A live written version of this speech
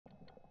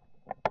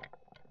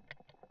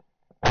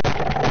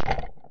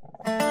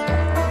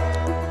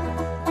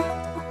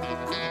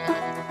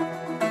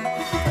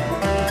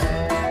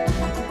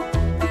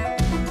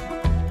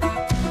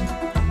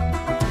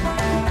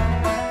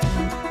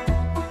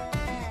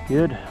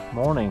Good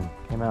morning.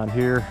 Came out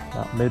here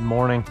about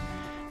mid-morning.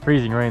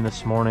 Freezing rain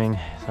this morning,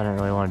 so I didn't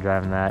really want to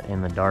drive in that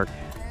in the dark.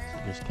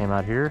 So just came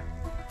out here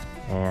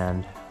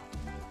and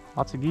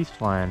lots of geese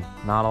flying.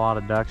 Not a lot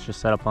of ducks, just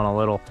set up on a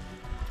little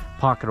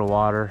pocket of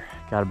water.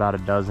 Got about a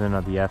dozen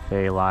of the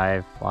FA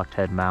live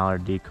flocked-head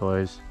mallard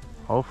decoys.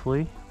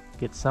 Hopefully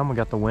get some. We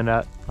got the wind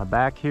at my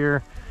back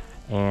here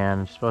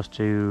and supposed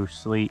to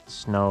sleet,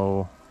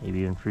 snow, maybe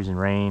even freezing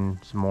rain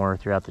some more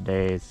throughout the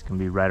day. It's gonna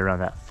be right around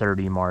that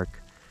 30 mark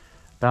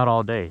about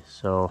all day.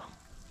 So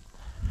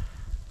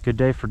good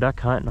day for duck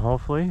hunting.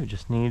 Hopefully we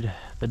just need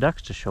the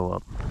ducks to show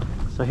up.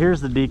 So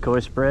here's the decoy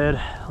spread.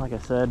 Like I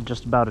said,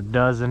 just about a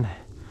dozen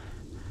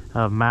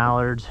of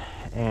mallards,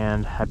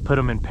 and I put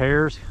them in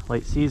pairs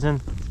late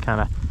season. It's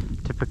kind of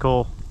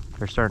typical.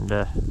 They're starting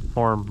to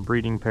form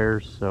breeding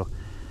pairs, so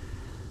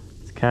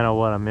it's kind of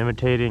what I'm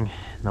imitating.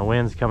 And the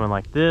wind's coming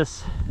like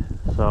this,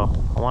 so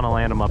I want to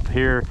land them up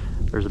here.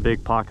 There's a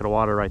big pocket of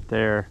water right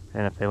there,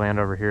 and if they land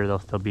over here they'll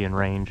still be in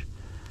range,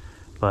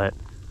 but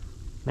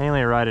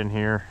mainly right in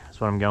here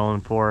is what I'm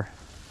going for.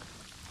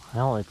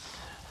 Well, it's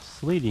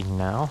sleeting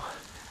now.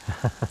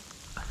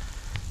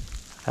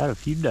 Had a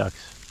few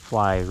ducks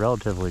fly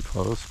relatively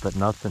close, but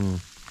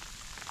nothing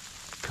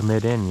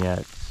commit in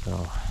yet,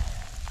 so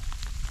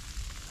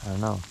I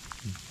don't know.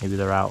 Maybe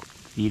they're out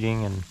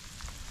feeding and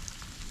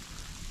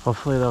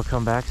hopefully they'll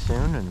come back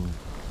soon and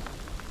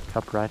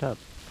cup right up.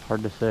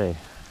 Hard to say.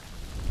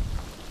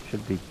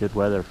 Should be good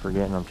weather for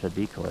getting them to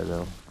decoy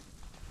though.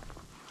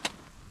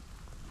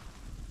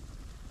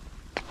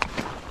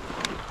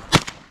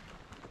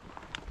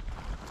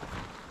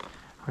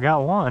 I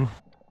got one.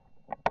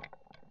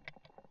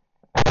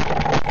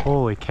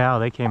 Holy cow,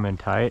 they came in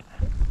tight.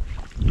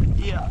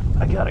 Yeah,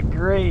 I got a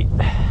great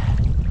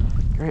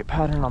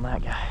pattern on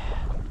that guy.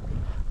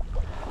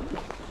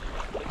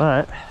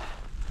 But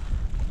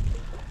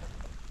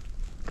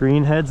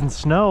green heads and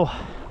snow,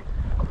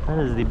 that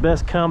is the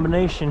best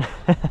combination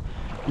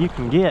you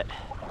can get.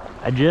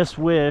 I just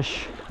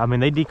wish, I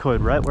mean, they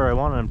decoyed right where I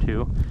wanted them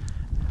to.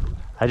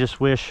 I just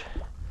wish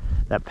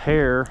that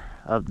pair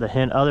of the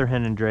other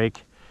hen and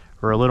drake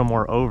were a little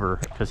more over,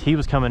 because he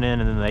was coming in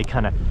and then they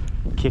kind of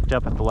kicked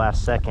up at the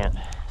last second,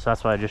 so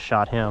that's why I just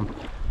shot him.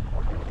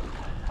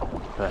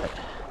 But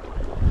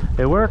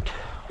it worked.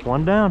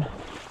 One down. Here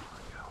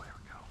we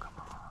go, come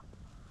on.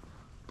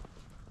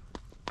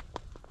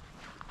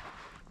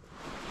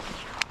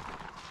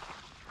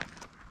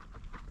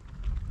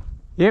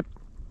 Yep.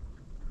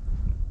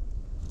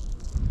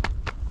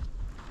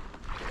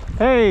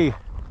 Hey.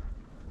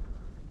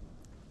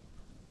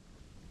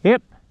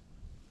 Yep.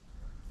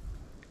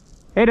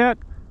 Hey, duck.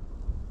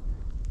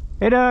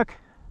 Hey, duck.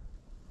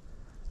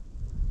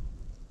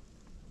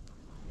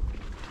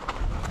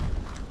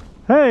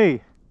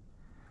 Hey.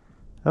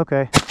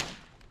 Okay.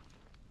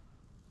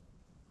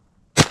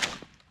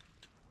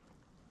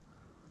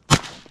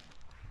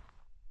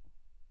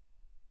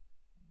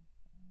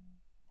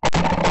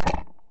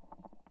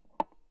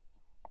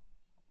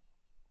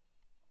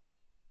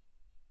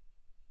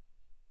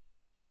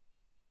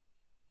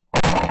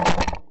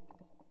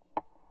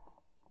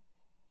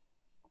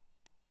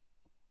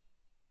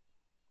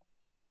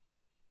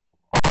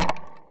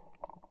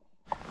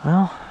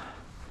 Well,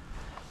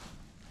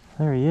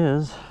 there he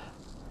is.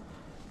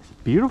 He's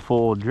a beautiful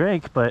old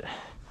drake, but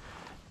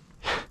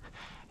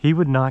he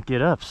would not get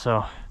up,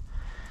 so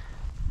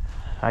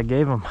I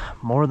gave him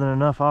more than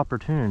enough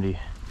opportunity.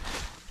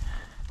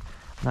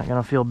 Not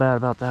gonna feel bad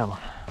about that one.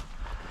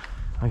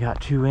 I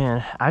got two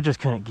in. I just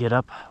couldn't get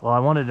up. Well, I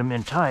wanted him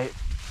in tight,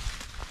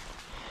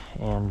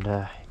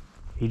 and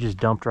he just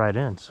dumped right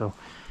in, so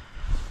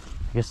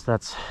I guess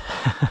that's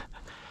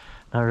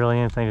not really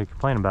anything to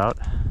complain about.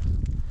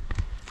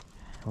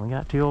 We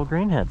got two old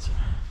greenheads,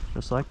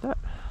 just like that.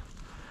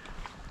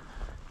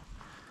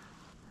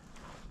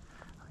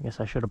 I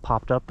guess I should have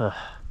popped up a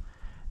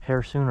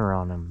hair sooner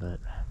on him, but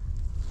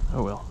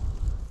oh well.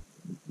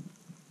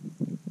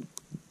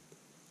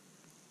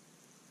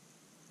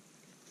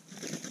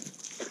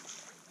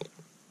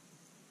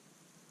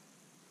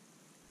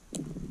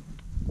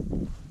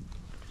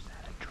 Just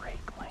had a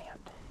drake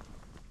land.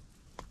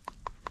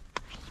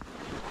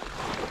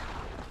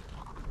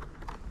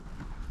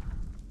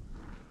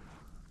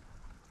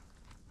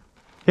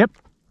 Yep.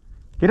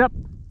 Get up.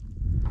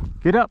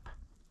 Get up.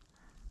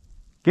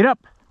 Get up.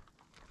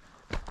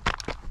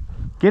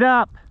 Get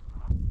up.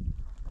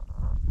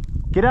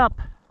 Get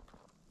up.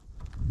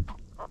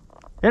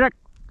 Get up.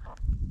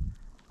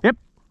 Yep.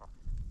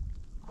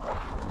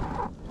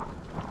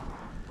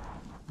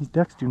 These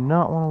ducks do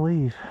not want to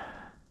leave.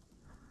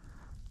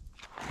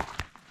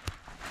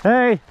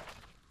 Hey.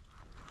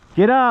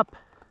 Get up.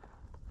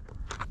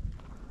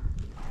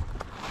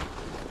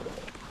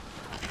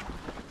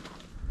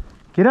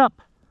 Get up.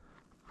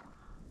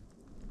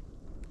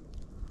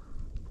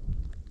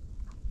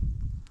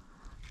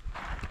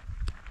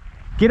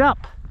 Get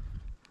up.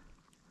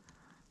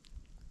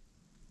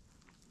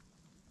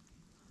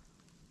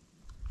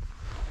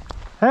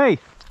 Hey.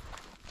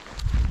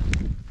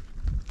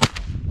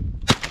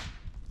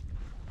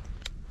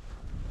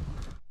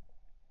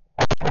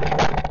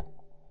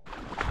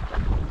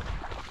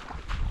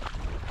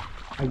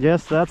 I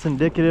guess that's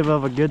indicative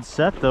of a good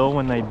set though,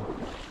 when they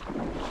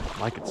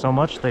like it so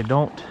much they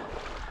don't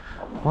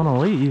want to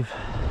leave.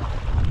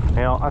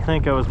 Well, I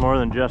think I was more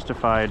than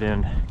justified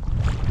in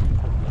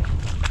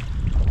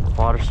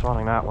water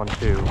swatting that one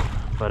too,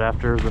 but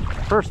after the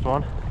first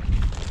one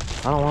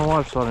I don't want to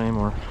water swat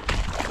anymore.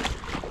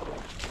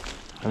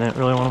 I didn't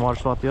really want to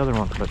water swat the other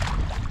one, but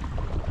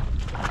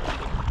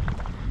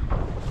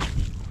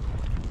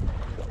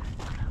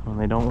when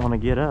they don't want to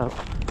get up,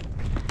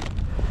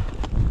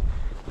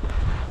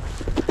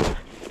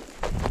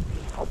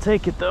 I'll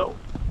take it though.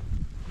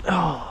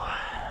 Oh,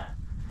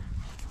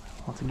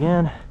 once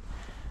again,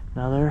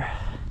 another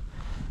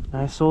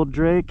nice old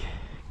drake,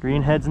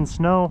 green heads in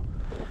snow.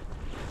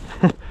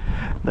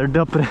 They're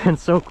dumping in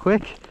so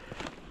quick,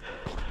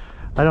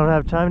 I don't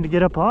have time to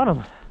get up on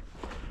them.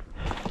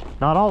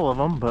 Not all of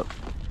them, but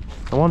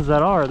the ones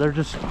that are, they're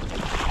just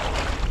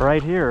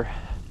right here.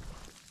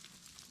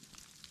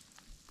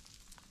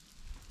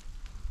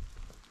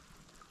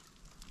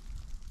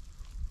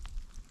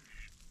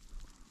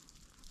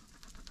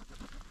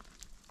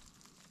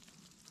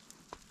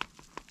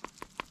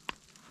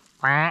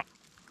 Quack,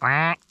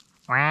 quack,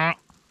 quack.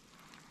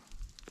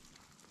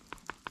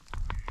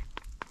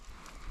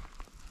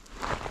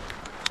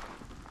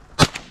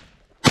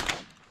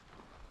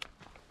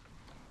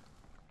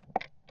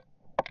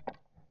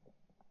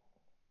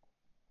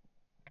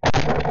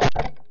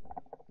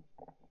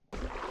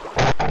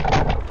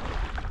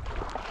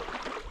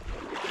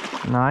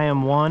 And I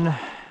am one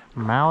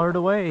mallard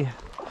away.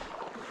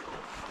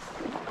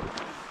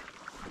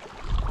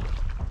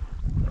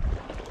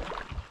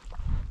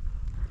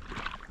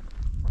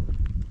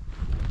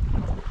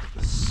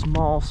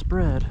 Small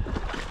spread.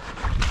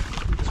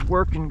 It's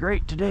working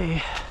great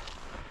today.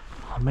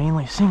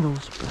 Mainly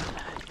singles, but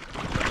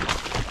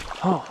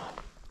oh.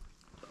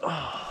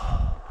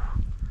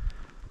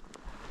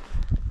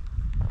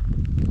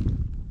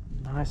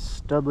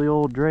 Nice studly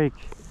old drake.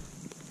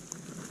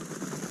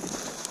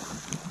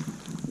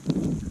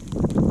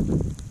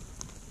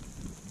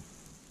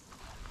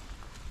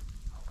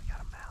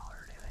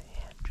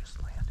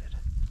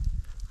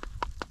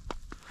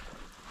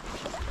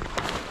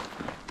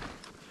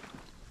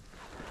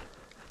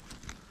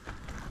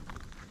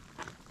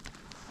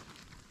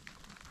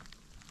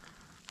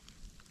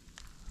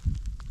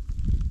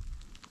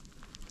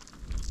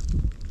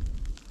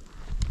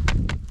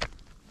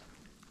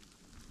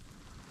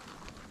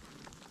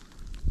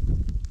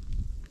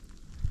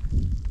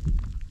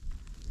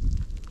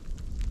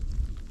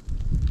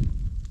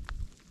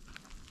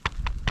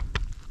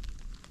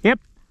 Yep.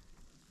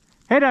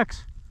 Hey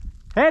ducks.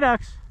 Hey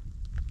ducks.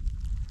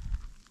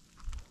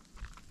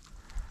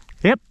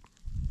 Yep.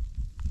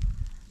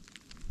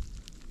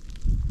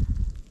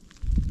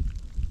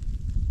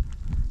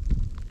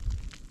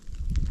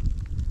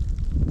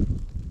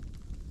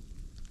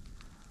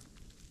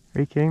 Are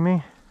you kidding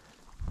me?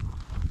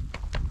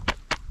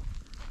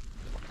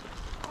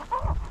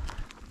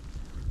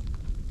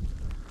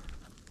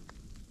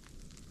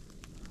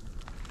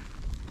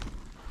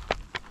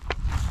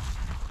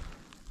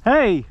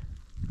 Hey!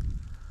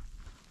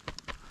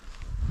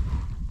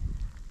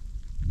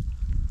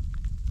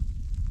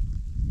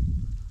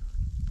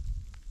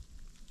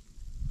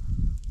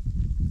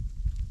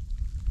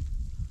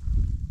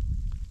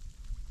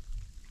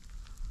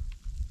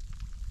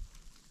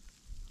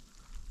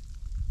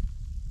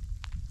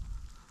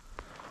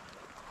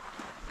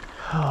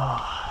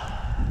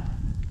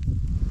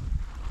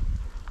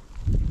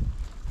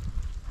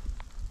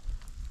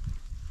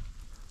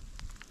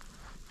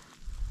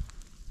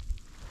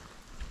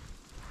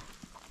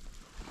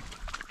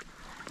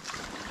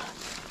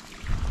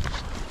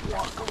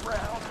 Walk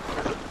around.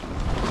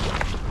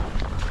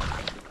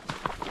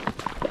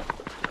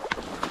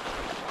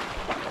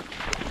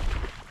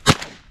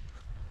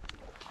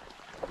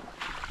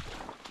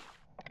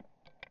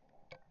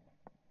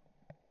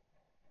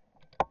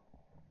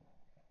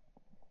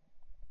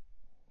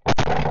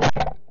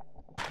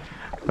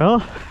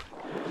 Well,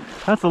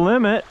 that's a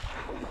limit.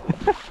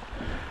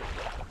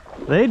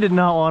 They did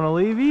not want to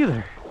leave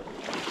either.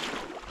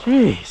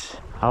 Jeez.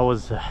 I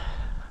was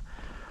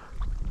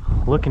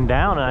looking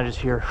down and I just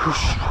hear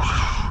whoosh,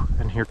 whoosh,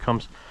 and here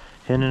comes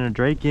hitting a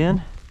drake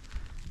in.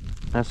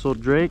 Nice little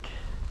drake.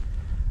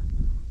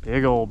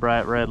 Big old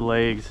bright red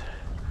legs.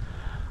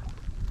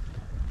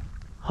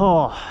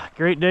 Oh,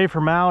 great day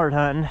for mallard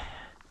hunting.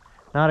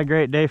 Not a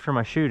great day for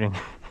my shooting.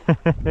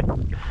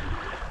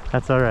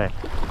 That's all right.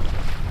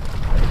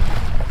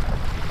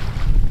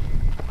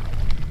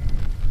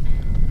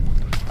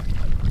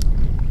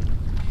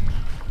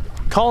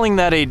 Calling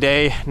that a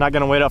day. Not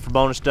gonna wait up for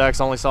bonus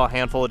ducks. Only saw a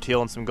handful of teal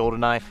and some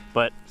goldeneye,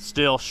 but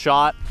still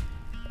shot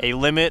a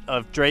limit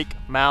of drake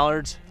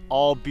mallards,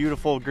 all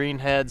beautiful green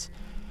heads,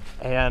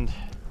 and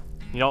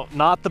you know,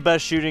 not the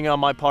best shooting on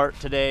my part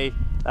today.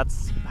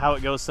 That's how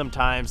it goes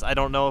sometimes. I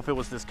don't know if it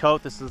was this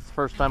coat. This is the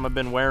first time I've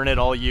been wearing it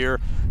all year,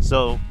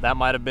 so that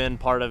might have been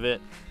part of it.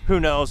 Who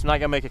knows? I'm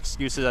not gonna make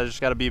excuses. I just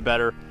gotta be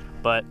better,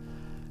 but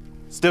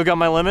still got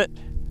my limit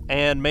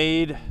and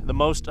made the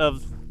most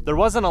of there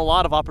wasn't a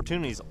lot of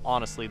opportunities,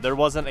 honestly. There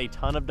wasn't a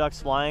ton of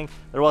ducks flying.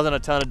 There wasn't a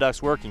ton of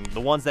ducks working.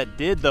 The ones that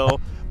did, though,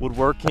 would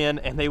work in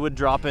and they would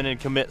drop in and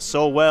commit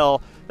so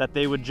well that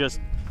they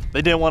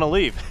didn't want to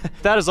leave.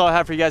 That is all I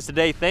have for you guys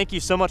today. Thank you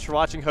so much for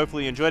watching.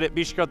 Hopefully you enjoyed it.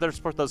 Be sure to go out there to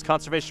support those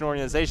conservation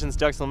organizations,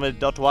 Ducks Unlimited,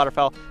 Delta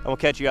Waterfowl, and we'll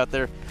catch you out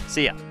there.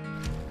 See ya.